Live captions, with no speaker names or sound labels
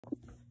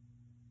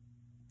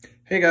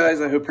Hey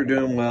guys, I hope you're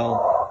doing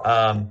well.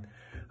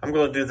 I'm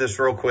going to do this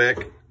real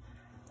quick.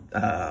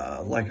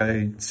 Like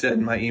I said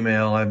in my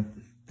email,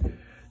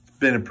 it's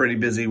been a pretty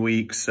busy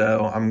week,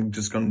 so I'm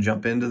just going to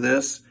jump into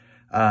this.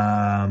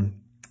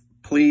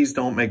 Please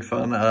don't make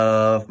fun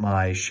of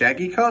my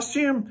Shaggy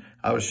costume.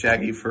 I was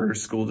Shaggy for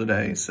school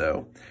today.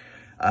 So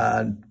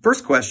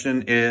first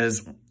question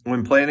is,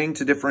 when planning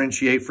to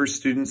differentiate for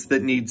students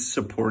that need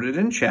supported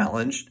and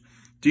challenged,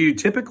 do you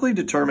typically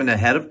determine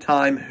ahead of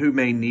time who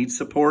may need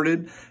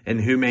supported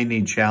and who may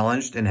need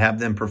challenged and have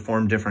them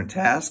perform different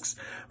tasks?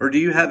 Or do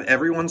you have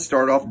everyone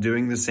start off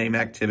doing the same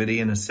activity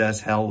and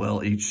assess how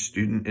well each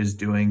student is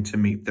doing to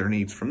meet their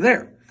needs from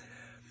there?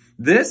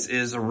 This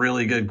is a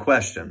really good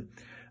question.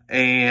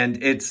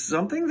 And it's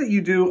something that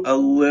you do a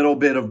little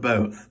bit of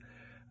both.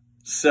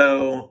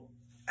 So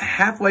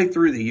halfway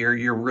through the year,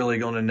 you're really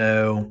going to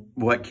know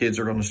what kids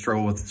are going to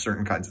struggle with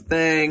certain kinds of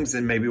things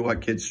and maybe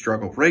what kids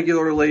struggle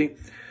regularly.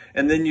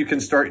 And then you can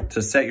start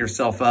to set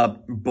yourself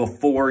up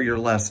before your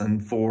lesson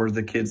for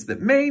the kids that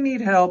may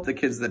need help, the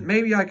kids that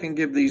maybe I can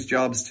give these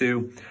jobs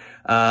to,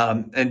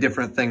 and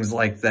different things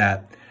like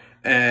that.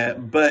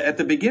 But at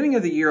the beginning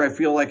of the year, I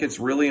feel like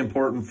it's really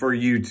important for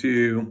you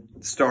to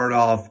start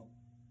off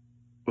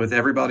with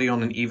everybody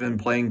on an even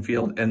playing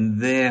field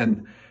and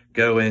then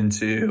go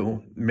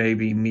into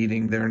maybe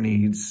meeting their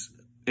needs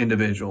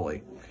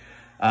individually.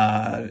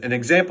 An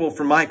example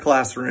from my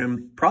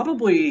classroom,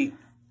 probably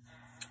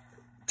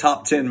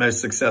top 10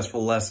 most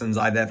successful lessons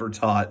I've ever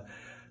taught.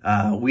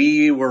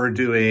 We were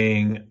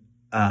doing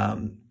a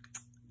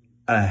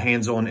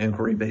hands-on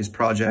inquiry-based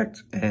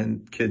project,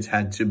 and kids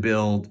had to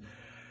build,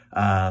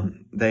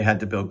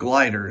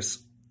 gliders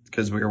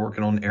because we were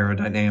working on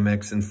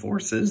aerodynamics and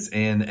forces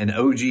in an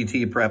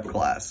OGT prep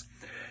class.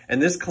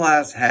 And this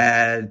class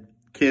had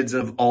kids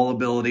of all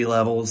ability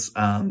levels,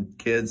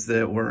 kids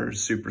that were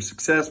super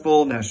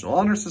successful, National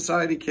Honor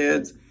Society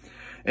kids,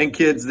 and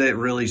kids that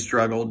really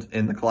struggled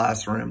in the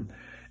classroom.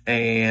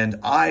 And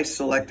I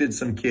selected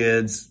some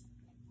kids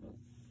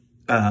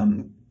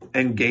and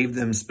gave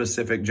them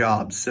specific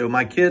jobs. So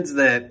my kids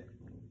that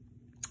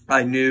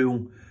I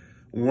knew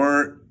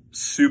weren't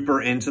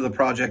super into the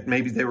project,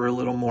 maybe they were a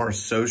little more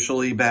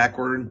socially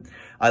backward,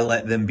 I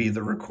let them be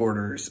the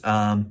recorders.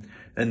 And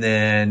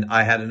then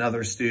I had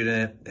another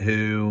student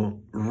who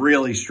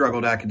really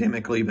struggled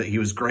academically, but he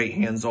was great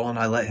hands-on.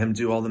 I let him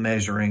do all the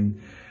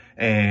measuring.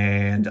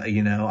 And,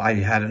 I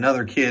had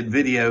another kid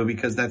video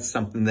because that's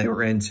something they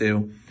were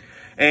into.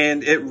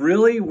 And it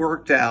really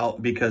worked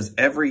out because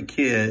every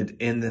kid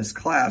in this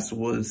class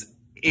was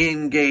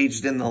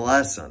engaged in the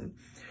lesson.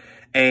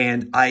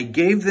 And I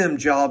gave them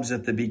jobs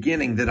at the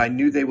beginning that I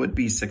knew they would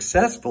be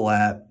successful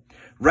at,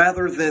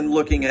 rather than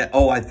looking at,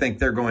 oh, I think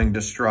they're going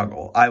to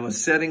struggle. I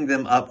was setting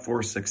them up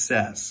for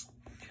success.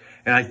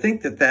 And I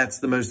think that that's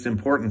the most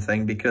important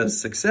thing,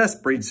 because success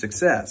breeds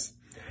success.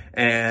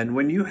 And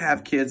when you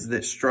have kids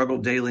that struggle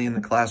daily in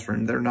the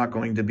classroom, they're not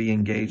going to be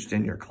engaged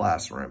in your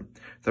classroom.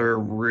 They're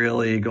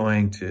really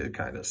going to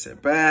kind of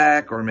sit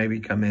back or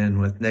maybe come in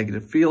with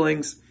negative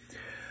feelings.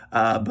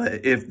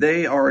 But if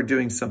they are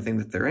doing something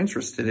that they're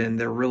interested in,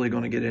 they're really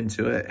going to get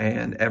into it,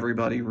 and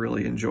everybody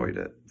really enjoyed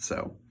it.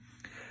 So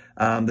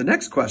the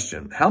next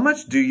question, how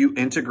much do you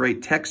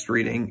integrate text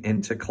reading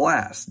into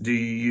class? Do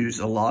you use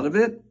a lot of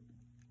it,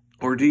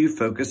 or do you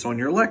focus on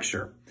your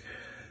lecture?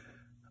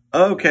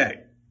 Okay.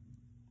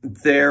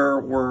 There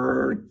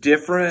were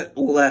different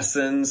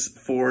lessons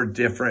for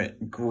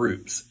different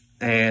groups,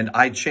 and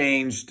I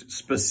changed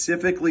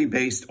specifically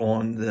based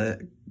on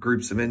the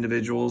groups of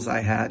individuals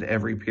I had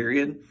every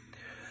period.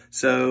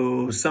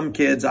 So some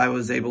kids I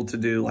was able to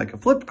do like a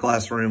flipped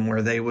classroom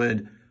where they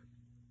would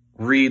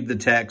read the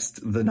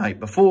text the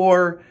night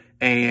before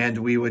and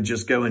we would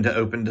just go into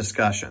open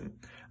discussion.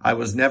 I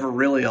was never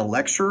really a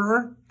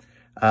lecturer.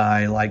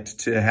 I liked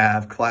to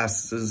have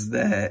classes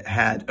that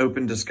had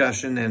open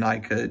discussion and I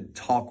could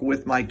talk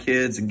with my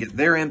kids and get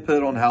their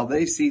input on how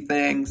they see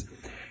things,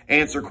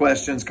 answer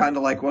questions, kind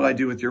of like what I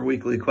do with your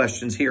weekly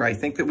questions here. I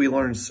think that we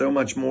learn so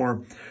much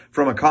more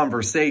from a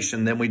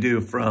conversation than we do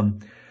from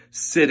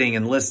sitting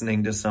and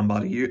listening to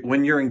somebody.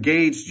 When you're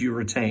engaged, you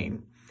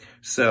retain.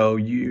 So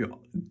you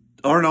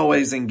aren't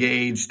always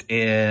engaged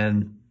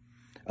in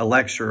a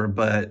lecture,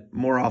 but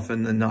more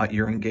often than not,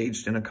 you're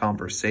engaged in a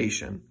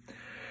conversation.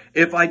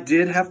 If I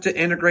did have to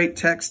integrate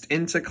text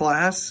into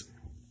class,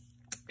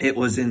 it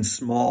was in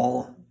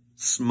small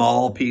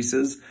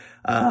pieces.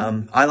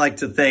 I like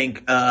to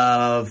think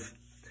of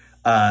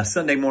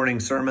Sunday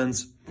morning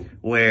sermons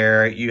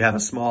where you have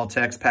a small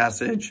text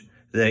passage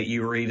that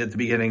you read at the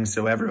beginning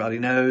so everybody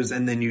knows,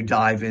 and then you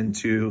dive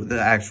into the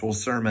actual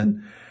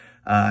sermon.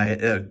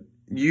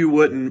 You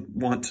wouldn't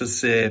want to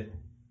sit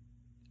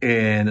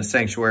in a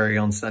sanctuary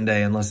on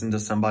Sunday and listen to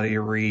somebody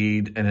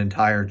read an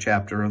entire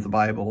chapter of the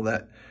Bible.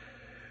 That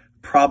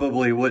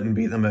probably wouldn't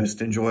be the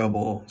most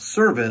enjoyable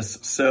service.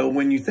 So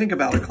when you think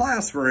about a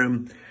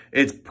classroom,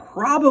 it's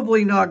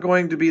probably not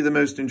going to be the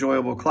most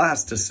enjoyable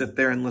class to sit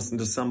there and listen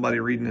to somebody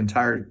read an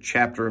entire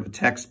chapter of a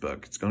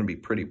textbook. It's going to be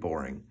pretty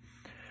boring.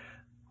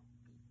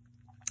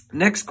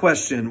 Next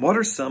question, what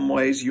are some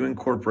ways you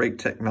incorporate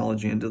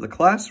technology into the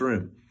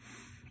classroom?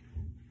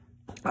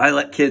 I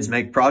let kids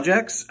make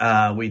projects.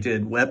 We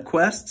did web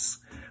quests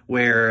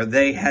where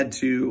they had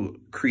to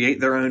create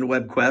their own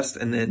web quest,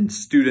 and then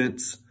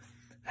students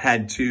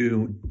had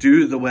to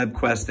do the web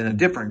quest in a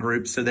different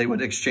group, so they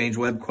would exchange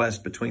web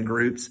quests between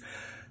groups.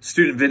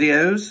 Student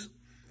videos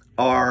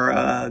are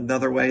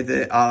another way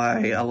that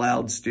I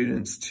allowed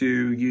students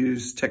to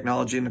use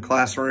technology in the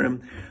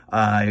classroom.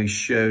 I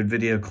showed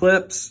video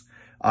clips.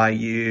 I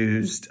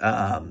used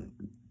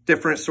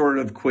different sort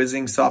of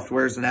quizzing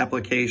softwares and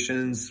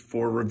applications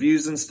for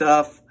reviews and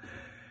stuff.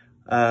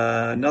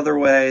 Another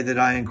way that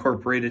I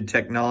incorporated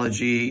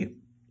technology,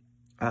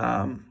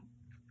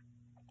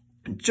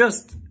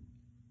 just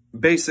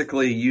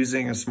basically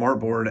using a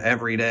smartboard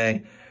every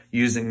day,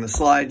 using the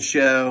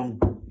slideshow,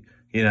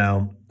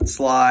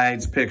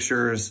 slides,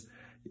 pictures,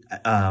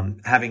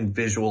 having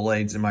visual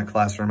aids in my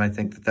classroom. I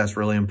think that that's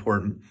really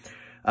important.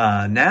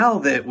 Now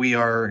that we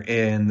are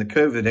in the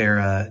COVID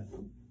era,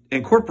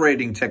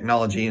 incorporating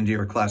technology into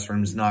your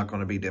classroom is not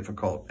going to be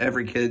difficult.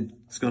 Every kid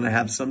is going to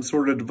have some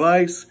sort of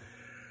device.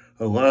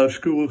 A lot of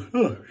schools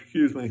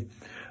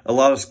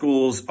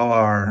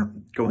are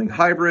going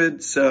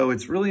hybrid. So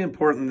it's really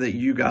important that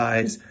you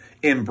guys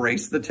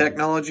embrace the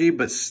technology,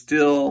 but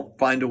still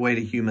find a way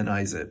to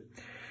humanize it.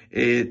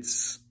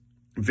 It's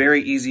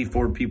very easy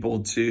for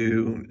people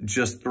to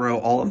just throw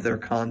all of their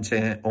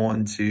content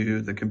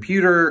onto the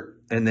computer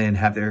and then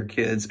have their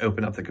kids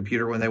open up the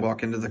computer when they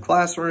walk into the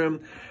classroom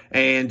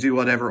and do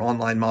whatever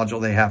online module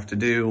they have to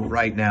do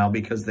right now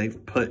because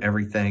they've put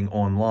everything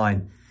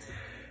online.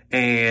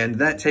 And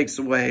that takes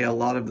away a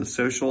lot of the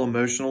social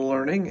emotional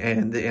learning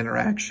and the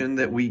interaction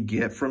that we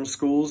get from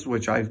schools,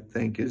 which I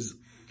think is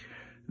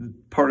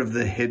part of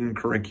the hidden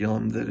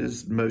curriculum that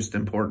is most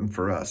important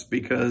for us,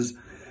 because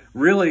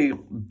really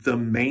the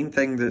main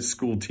thing that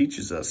school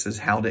teaches us is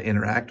how to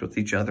interact with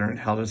each other and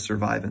how to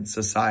survive in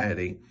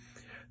society.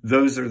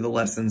 Those are the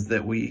lessons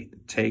that we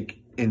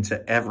take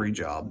into every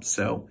job.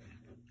 So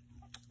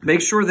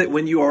make sure that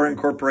when you are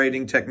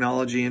incorporating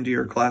technology into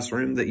your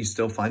classroom that you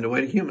still find a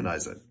way to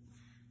humanize it.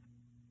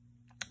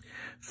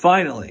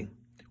 Finally,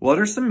 what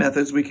are some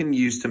methods we can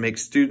use to make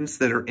students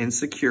that are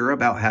insecure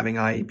about having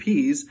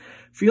IEPs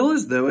feel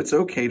as though it's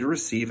okay to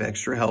receive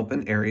extra help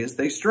in areas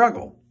they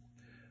struggle?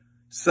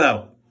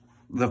 So,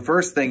 the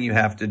first thing you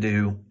have to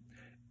do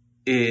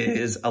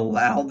is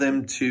allow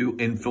them to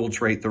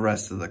infiltrate the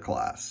rest of the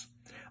class.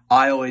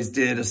 I always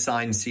did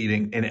assigned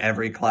seating in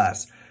every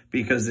class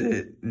because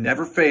it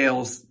never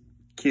fails.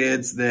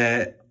 Kids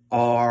that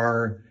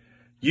are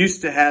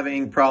used to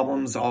having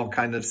problems all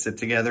kind of sit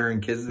together,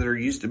 and kids that are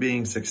used to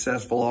being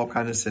successful all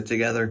kind of sit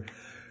together.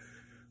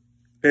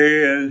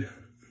 And,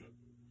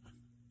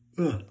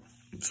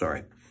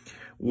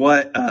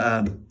 what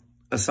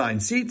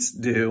assigned seats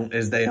do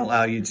is they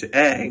allow you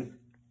to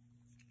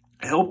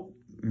help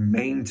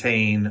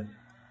maintain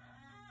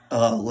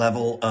a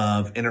level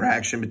of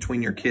interaction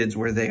between your kids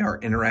where they are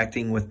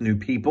interacting with new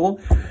people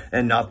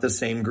and not the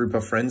same group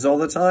of friends all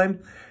the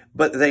time.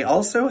 But they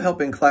also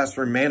help in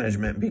classroom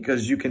management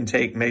because you can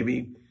take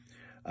maybe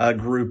a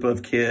group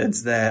of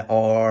kids that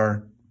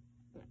are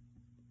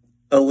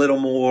a little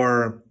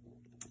more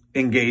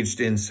engaged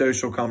in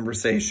social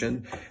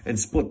conversation and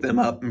split them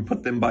up and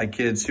put them by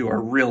kids who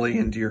are really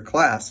into your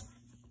class.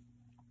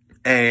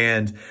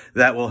 And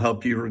that will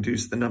help you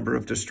reduce the number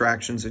of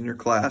distractions in your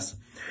class.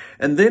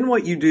 And then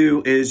what you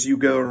do is you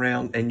go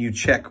around and you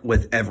check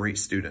with every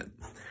student.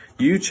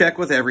 You check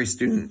with every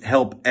student,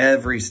 help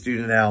every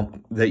student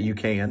out that you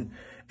can.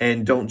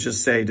 And don't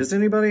just say, does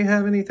anybody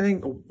have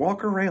anything?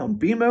 Walk around,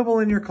 be mobile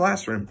in your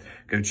classroom.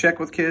 Go check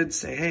with kids,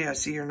 say, hey, I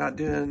see you're not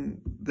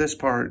doing this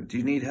part. Do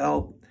you need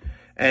help?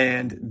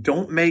 And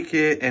don't make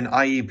it an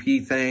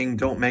IEP thing.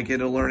 Don't make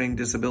it a learning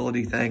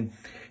disability thing.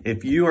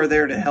 If you are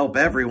there to help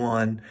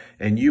everyone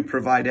and you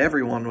provide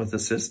everyone with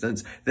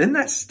assistance, then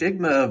that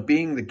stigma of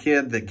being the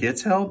kid that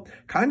gets help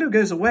kind of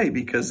goes away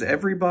because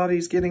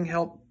everybody's getting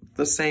help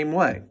the same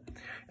way.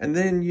 And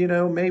then,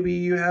 maybe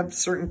you have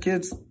certain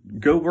kids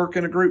go work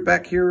in a group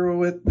back here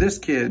with this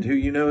kid who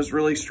is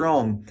really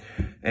strong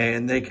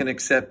and they can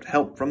accept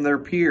help from their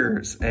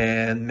peers.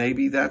 And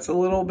maybe that's a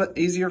little bit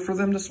easier for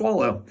them to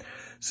swallow.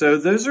 So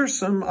those are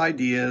some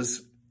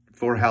ideas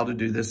for how to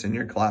do this in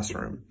your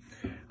classroom.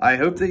 I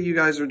hope that you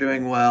guys are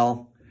doing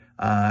well.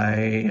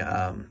 I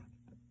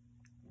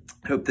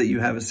hope that you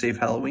have a safe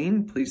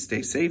Halloween. Please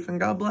stay safe and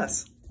God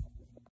bless.